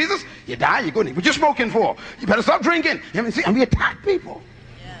 You know Jesus? You die, you go. What you smoking for? You better stop drinking. And we attack people.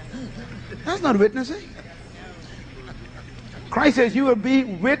 That's not witnessing. Christ says you will be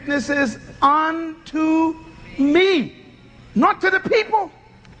witnesses unto me, not to the people.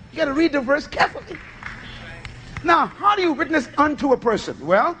 You got to read the verse carefully. Now, how do you witness unto a person?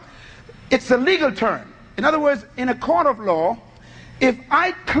 Well, it's a legal term. In other words, in a court of law, if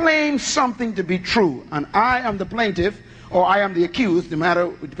I claim something to be true, and I am the plaintiff, or I am the accused, no matter,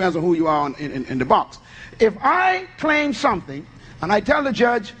 it depends on who you are in the box. If I claim something, and I tell the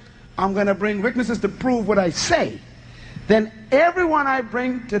judge, I'm going to bring witnesses to prove what I say, then everyone I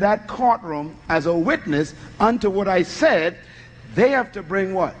bring to that courtroom as a witness unto what I said, they have to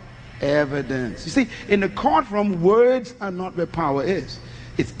bring what? Evidence. You see, in the courtroom, words are not where power is.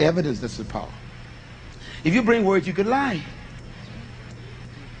 It's evidence that's the power. If you bring words, you could lie.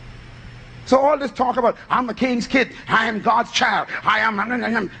 So all this talk about, I'm the king's kid, I am God's child, I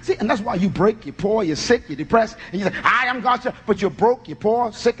am. See, and that's why you break, you're poor, you're sick, you're depressed, and you say, I am God's child, but you're broke, you're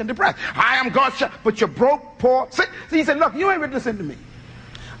poor, sick, and depressed. I am God's child, but you're broke, poor, sick. So he said, look, you ain't listening to me.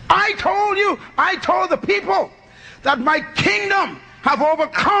 I told the people that my kingdom have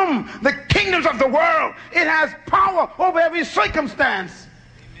overcome the kingdoms of the world. It has power over every circumstance.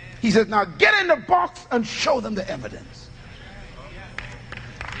 He says, now get in the box and show them the evidence.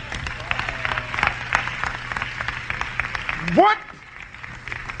 What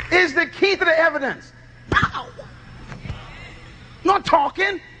is the key to the evidence? Power. Not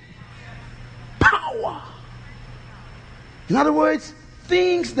talking. Power. In other words,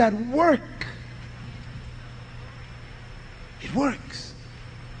 things that work. It works.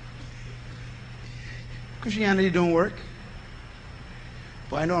 Christianity don't work.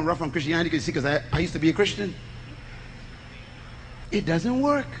 Well, I know I'm rough on Christianity because I used to be a Christian. It doesn't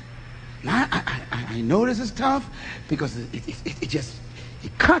work. Now, I know this is tough because it just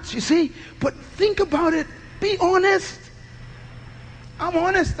cuts, you see. But think about it. Be honest. I'm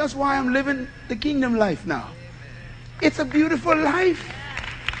honest. That's why I'm living the kingdom life now. It's a beautiful life.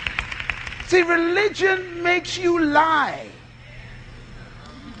 See, religion makes you lie.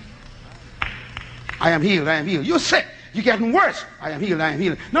 I am healed. I am healed. You're sick. You're getting worse. I am healed. I am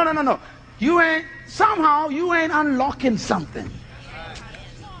healed. No. Somehow you ain't unlocking something.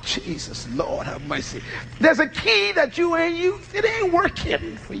 Jesus, Lord have mercy. There's a key that you ain't used. It ain't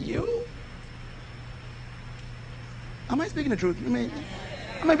working for you. Am I speaking the truth? I mean,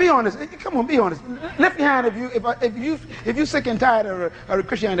 be honest. Come on, be honest. Lift your hand if you sick and tired of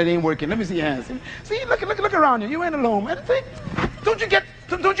Christianity that ain't working. Let me see your hands. See, look around you. You ain't alone.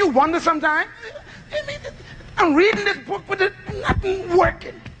 Don't you wonder sometimes? I mean, I'm reading this book, but there's nothing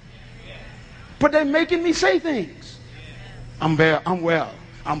working. But they're making me say things. I'm well.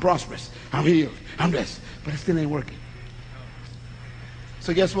 I'm prosperous. I'm healed. I'm blessed. But it still ain't working.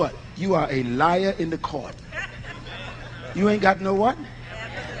 So guess what? You are a liar in the court. You ain't got no what?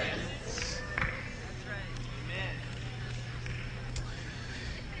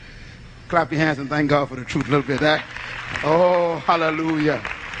 Clap your hands and thank God for the truth a little bit. Oh, hallelujah.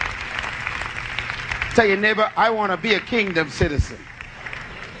 Tell your neighbor, I want to be a kingdom citizen.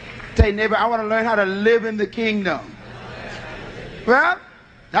 Tell your neighbor, I want to learn how to live in the kingdom. Well,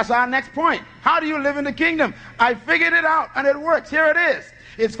 that's our next point. How do you live in the kingdom? I figured it out, and it works. Here it is.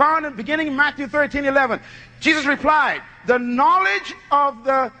 It's found in beginning in Matthew 13:11. Jesus replied, the knowledge of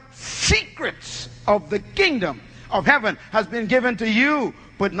the secrets of the kingdom of heaven has been given to you,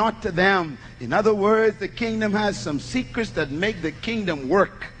 but not to them. In other words, the kingdom has some secrets that make the kingdom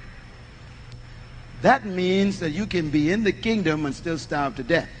work. That means that you can be in the kingdom and still starve to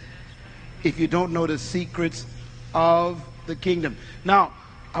death if you don't know the secrets of the kingdom. Now,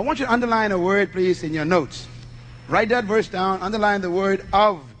 I want you to underline a word, please, in your notes. Write that verse down. Underline the word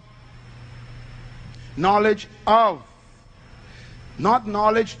of. Knowledge of. Not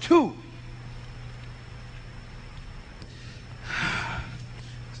knowledge to.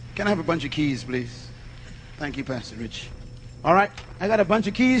 Can I have a bunch of keys, please? Thank you, Pastor Rich. All right, I got a bunch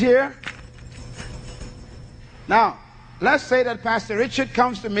of keys here. Now, let's say that Pastor Richard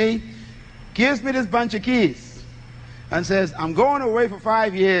comes to me, gives me this bunch of keys, and says, I'm going away for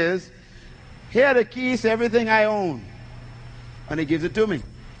 5 years. Here are the keys to everything I own. And he gives it to me.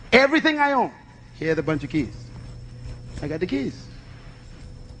 Everything I own. Here are the bunch of keys. I got the keys.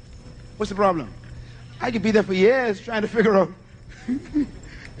 What's the problem? I could be there for years trying to figure out.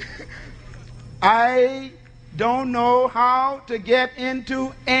 I don't know how to get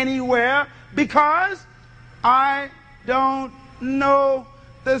into anywhere because I don't know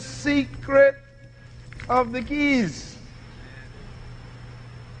the secret of the keys.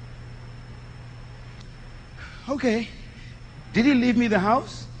 Okay. Did he leave me the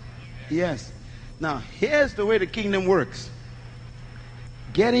house? Yes. Now, here's the way the kingdom works.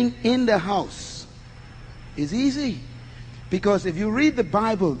 Getting in the house is easy. Because if you read the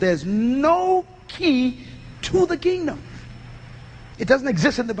Bible, there's no key to the kingdom. It doesn't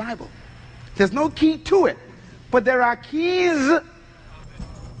exist in the Bible. There's no key to it. But there are keys.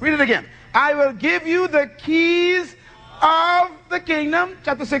 Read it again. I will give you the keys of the kingdom.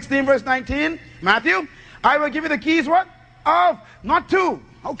 Chapter 16, verse 19. Matthew. I will give you the keys, what? Of, not to.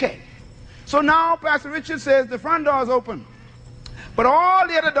 Okay. So now Pastor Richard says the front door is open, but all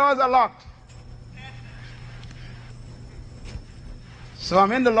the other doors are locked. So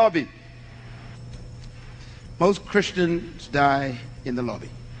I'm in the lobby. Most Christians die in the lobby.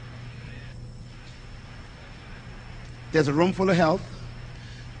 There's a room full of health.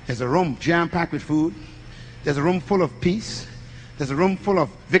 There's a room jam-packed with food. There's a room full of peace. There's a room full of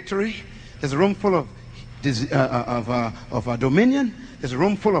victory. There's a room full of dominion. There's a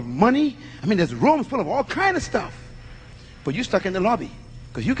room full of money. I mean, there's rooms full of all kind of stuff. But you're stuck in the lobby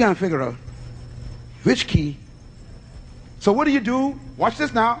because you can't figure out which key. So what do? Watch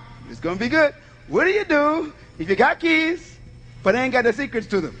this now. It's going to be good. What do you do if you got keys but ain't got the secrets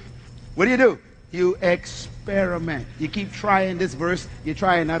to them? What do? You experiment. You keep trying this verse. You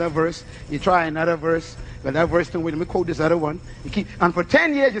try another verse. You try another verse. But that verse don't wait. Let me quote this other one. And for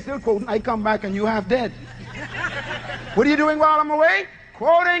 10 years you're still quoting. I come back and you half dead. What are you doing while I'm away?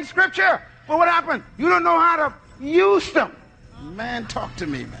 Quoting scripture. But what happened? You don't know how to use them. Man, talk to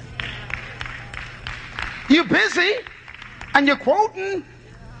me, man. You're busy and you're quoting,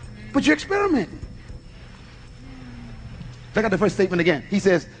 but you're experimenting. Look at the first statement again. He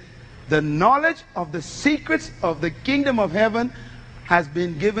says, the knowledge of the secrets of the kingdom of heaven has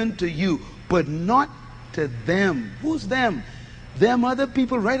been given to you, but not to them. Who's them? Them other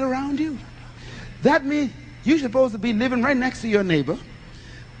people right around you. That means you're supposed to be living right next to your neighbor,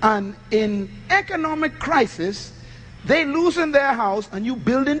 and in economic crisis, they losing their house and you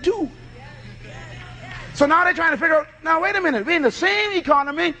building too. So now they're trying to figure out, now wait a minute, we're in the same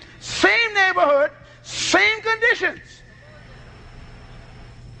economy, same neighborhood, same conditions.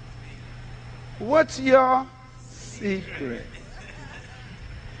 What's your secret?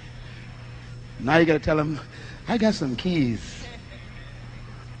 Now you got to tell them, I got some keys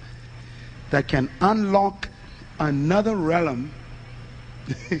that can unlock another realm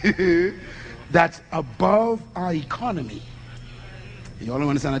that's above our economy. You all don't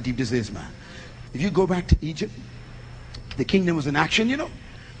understand how deep this is, man. If you go back to Egypt, the kingdom was in action, you know.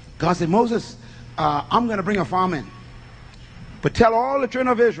 God said, Moses, I'm going to bring a famine. But tell all the children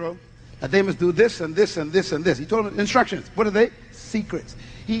of Israel that they must do this and this and this and this. He told them instructions. What are they? Secrets.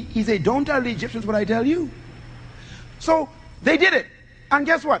 He said, don't tell the Egyptians what I tell you. So they did it. And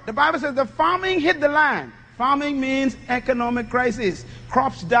guess what? The Bible says the famine hit the land. Farming means economic crisis.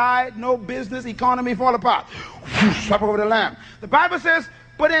 Crops died, no business, economy fall apart. Swept over the land. The Bible says,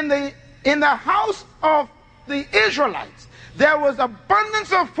 but in the house of the Israelites, there was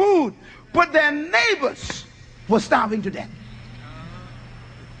abundance of food, but their neighbors were starving to death.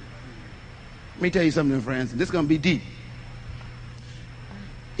 Let me tell you something, friends, and this is going to be deep.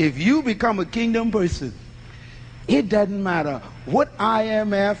 If you become a kingdom person, it doesn't matter what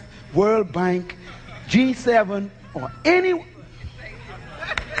IMF, World Bank, G7, or any...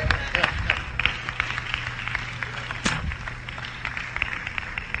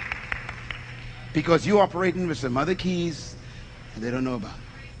 Because you're operating with some other keys and they don't know about.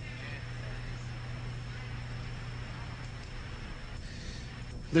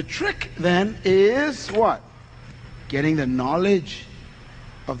 The trick then is what? Getting the knowledge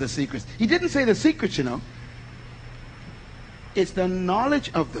of the secrets. He didn't say the secrets, you know. It's the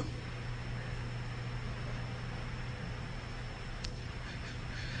knowledge of them.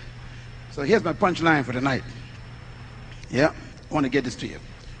 So here's my punchline for tonight. Yeah, I want to get this to you.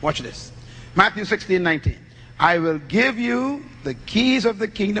 Watch this. Matthew 16:19. I will give you the keys of the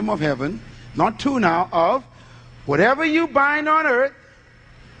kingdom of heaven, not two now, of whatever you bind on earth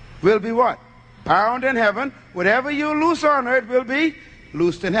will be what? Bound in heaven. Whatever you loose on earth will be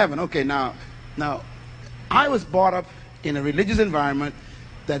loosed in heaven. Okay, now, I was brought up in a religious environment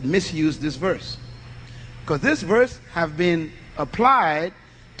that misused this verse. Because this verse have been applied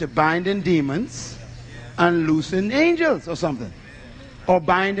to binding demons and loosing angels or something. Or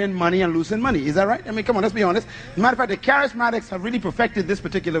binding money and losing money. Is that right? I mean, come on, let's be honest. As a matter of fact, the charismatics have really perfected this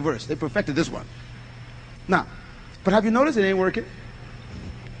particular verse. They perfected this one. Now, but have you noticed it ain't working?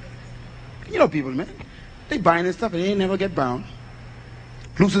 You know people, man. They binding stuff and they ain't never get bound.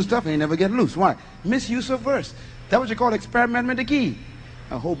 Loosing stuff and they never get loose. Why? Misuse of verse. That's what you call experiment with the key.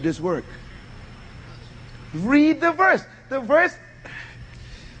 I hope this works. Read the verse. The verse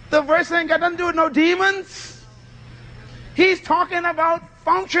ain't got nothing to do with no demons. He's talking about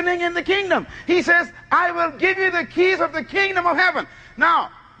functioning in the kingdom. He says, I will give you the keys of the kingdom of heaven. Now,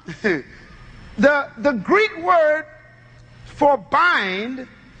 the Greek word for bind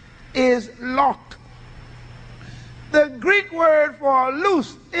is lock. The Greek word for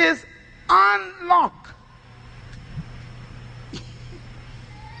loose is unlock.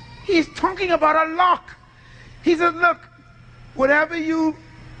 He's talking about a lock. He says, look, whatever you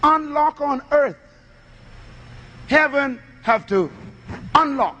unlock on earth, heaven have to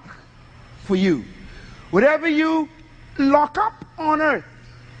unlock for you. Whatever you lock up on earth,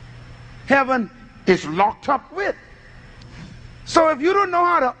 heaven is locked up with. So if you don't know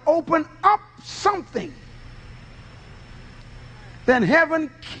how to open up something, then heaven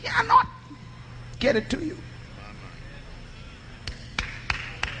cannot get it to you.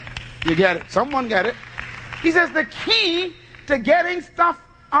 You get it? Someone get it? He says the key to getting stuff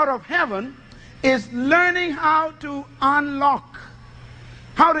out of heaven is learning how to unlock,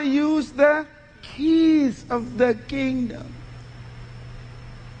 how to use the keys of the kingdom.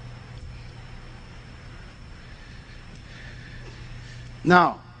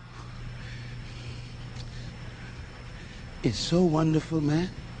 Now, it's so wonderful, man.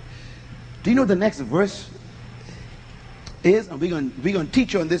 Do you know the next verse is? And we're going to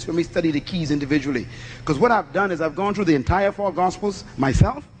teach you on this when we study the keys individually. Because what I've done is I've gone through the entire 4 Gospels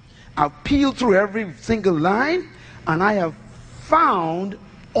myself. I've peeled through every single line, and I have found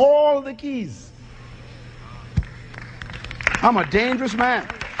all the keys. I'm a dangerous man.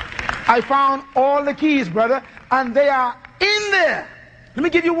 I found all the keys, brother, and they are in there. Let me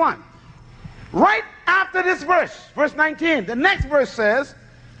give you one. Right after this verse, verse 19, the next verse says,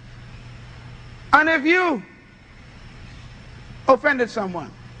 and if you offended someone.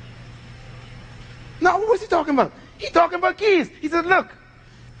 Now, what's he talking about? He's talking about keys. He says, look,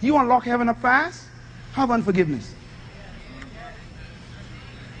 you want to lock heaven up fast? Have unforgiveness.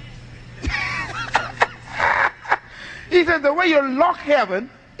 He said the way you lock heaven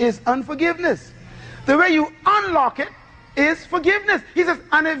is unforgiveness. The way you unlock it is forgiveness. He says,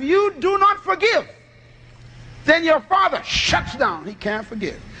 and if you do not forgive, then your Father shuts down. He can't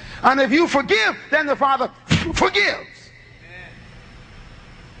forgive. And if you forgive, then the Father forgives.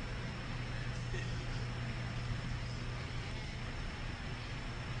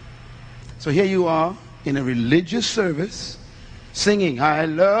 So here you are in a religious service singing, I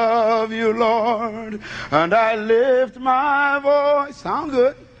love you, Lord, and I lift my voice. Sound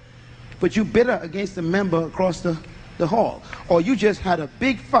good. But you bitter against a member across the hall. Or you just had a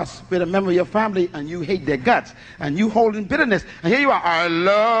big fuss with a member of your family and you hate their guts. And you holding bitterness. And here you are, I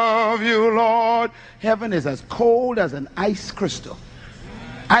love you, Lord. Heaven is as cold as an ice crystal.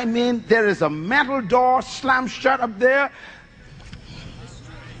 I mean, there is a metal door slammed shut up there.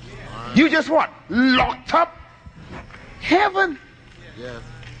 You just what? Locked up heaven. Yes.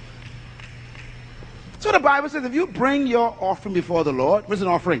 So the Bible says if you bring your offering before the Lord, what's an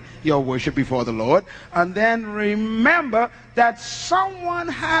offering? Your worship before the Lord, and then remember that someone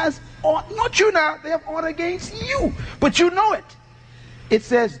has ought, not you now, they have ought against you, but you know it. It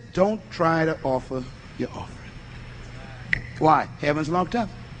says don't try to offer your offering. Why? Heaven's locked up.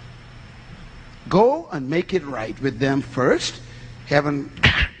 Go and make it right with them first. Heaven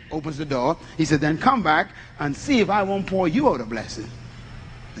opens the door. He said, then come back and see if I won't pour you out a blessing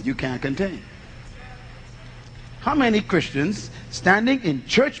that you can't contain. How many Christians standing in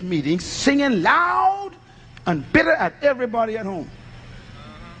church meetings singing loud and bitter at everybody at home?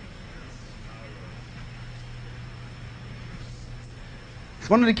 It's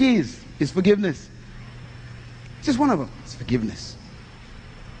one of the keys is forgiveness. Just one of them is forgiveness.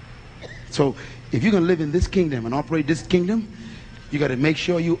 So if you're going to live in this kingdom and operate this kingdom, you got to make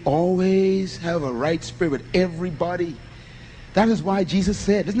sure you always have a right spirit with everybody. That is why Jesus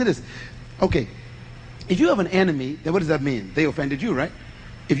said, isn't it this? Okay, if you have an enemy, then what does that mean? They offended you, right?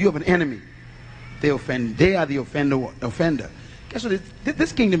 If you have an enemy, they are the offender. Guess what?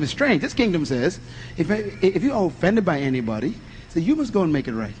 This kingdom is strange. This kingdom says, if you are offended by anybody, so you must go and make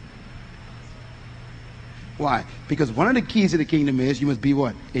it right. Why? Because one of the keys of the kingdom is you must be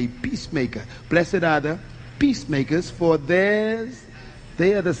what? A peacemaker. Blessed are the peacemakers, for they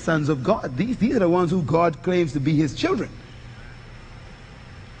are the sons of God. These are the ones who God claims to be his children.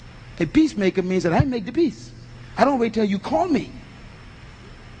 A peacemaker means that I make the peace. I don't wait till you call me.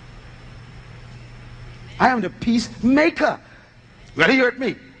 I am the peacemaker. Well, he hurt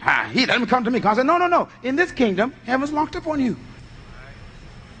me. He let him come to me. God said, no. In this kingdom, heaven's locked up on you.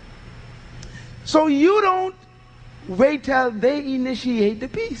 So you don't wait till they initiate the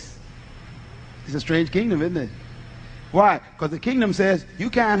peace. It's a strange kingdom, isn't it? Why? Because the kingdom says you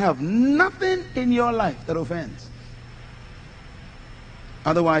can't have nothing in your life that offends.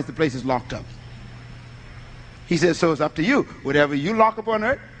 Otherwise, the place is locked up. He says, so it's up to you. Whatever you lock up on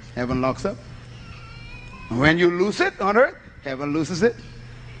earth, heaven locks up. And when you loose it on earth, heaven looses it.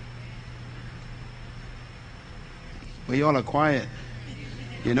 Well, you all are quiet.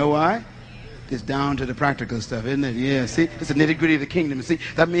 You know why? It's down to the practical stuff, isn't it? Yeah, see? It's the nitty-gritty of the kingdom. See?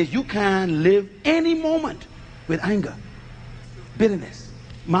 That means you can live any moment with anger, bitterness,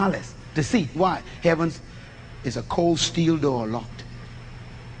 malice, deceit. Why? Heaven's is a cold steel door locked.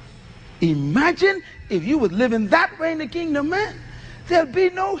 Imagine if you would live in that way in the kingdom, man. There'll be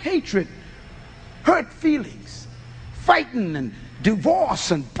no hatred, hurt feelings, fighting and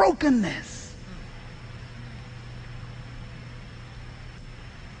divorce and brokenness.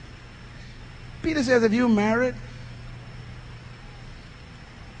 Peter says if you're married,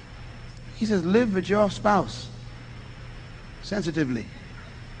 He says, live with your spouse sensitively.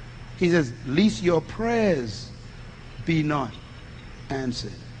 He says, lest your prayers be not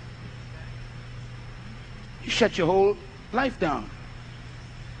answered. You shut your whole life down.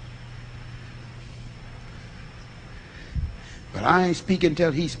 But I ain't speaking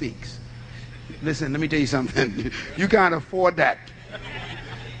until he speaks. Listen, let me tell you something. You can't afford that.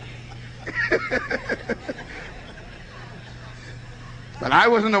 But I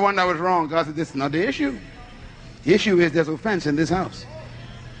wasn't the one that was wrong. God said, this is not the issue. The issue is there's offense in this house.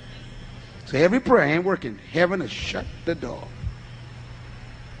 So every prayer ain't working. Heaven has shut the door.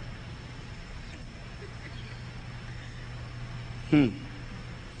 The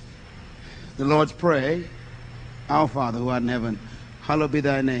Lord's Prayer, our Father who art in heaven, hallowed be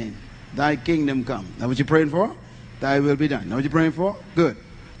thy name. Thy kingdom come. That what you're praying for? Thy will be done. That what you're praying for? Good.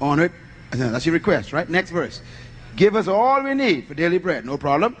 Honor it. That's your request, right? Next verse. Give us all we need for daily bread. No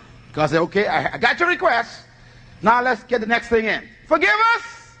problem. God said, okay, I got your request. Now let's get the next thing in. Forgive us.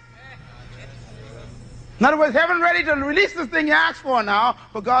 In other words, heaven ready to release this thing you asked for now,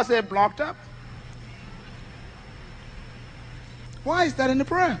 but God said blocked up. Why is that in the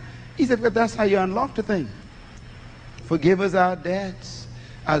prayer? He said, well, that's how you unlock the thing. Forgive us our debts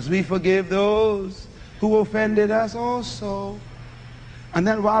as we forgive those who offended us also. And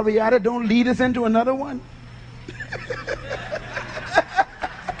then while we're at it, don't lead us into another one.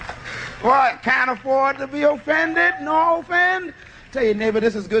 What? Can't afford to be offended? No offend? Tell your neighbor,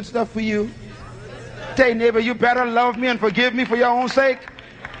 this is good stuff for you. Tell your neighbor, you better love me and forgive me for your own sake.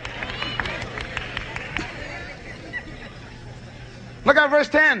 Look at verse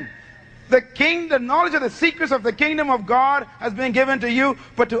 10. The knowledge of the secrets of the kingdom of God has been given to you,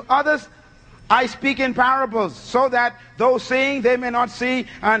 but to others I speak in parables, so that though seeing they may not see,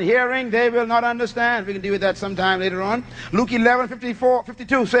 and hearing they will not understand. We can deal with that sometime later on. Luke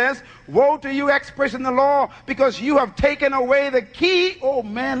 11:52 says, woe to you experts in the law, because you have taken away the key. Oh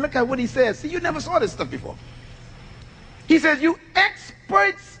man, look at what he says. See, you never saw this stuff before. He says, you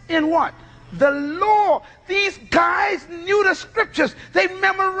experts in what? The law. These guys knew the scriptures. They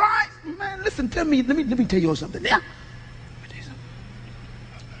memorized. Man, listen to me. Let me tell you something. Yeah.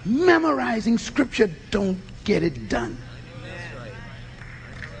 Memorizing scripture don't get it done.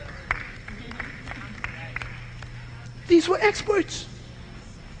 These were experts.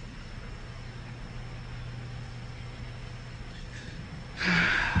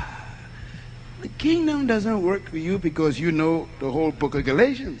 The kingdom doesn't work for you because you know the whole book of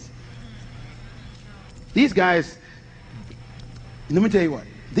Galatians. These guys, let me tell you what,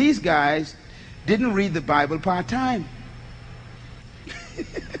 these guys didn't read the Bible part-time.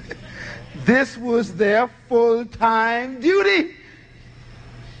 This was their full-time duty.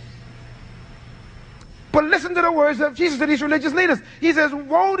 But listen to the words of Jesus to these religious leaders. He says,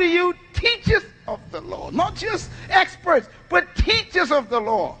 woe to you, teachers of the law. Not just experts, but teachers of the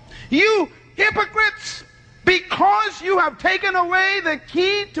law. You hypocrites, because you have taken away the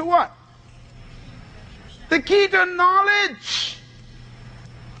key to what? The key to knowledge.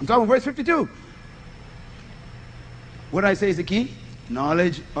 I'm talking verse 52. What did I say is the key?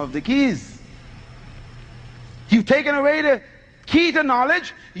 Knowledge of the keys. You've taken away the key to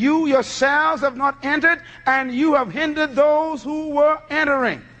knowledge. You yourselves have not entered, and you have hindered those who were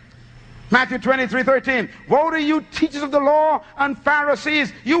entering. Matthew 23:13. Woe to you, teachers of the law and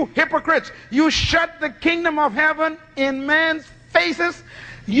Pharisees, you hypocrites. You shut the kingdom of heaven in men's faces.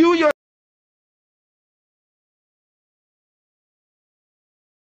 You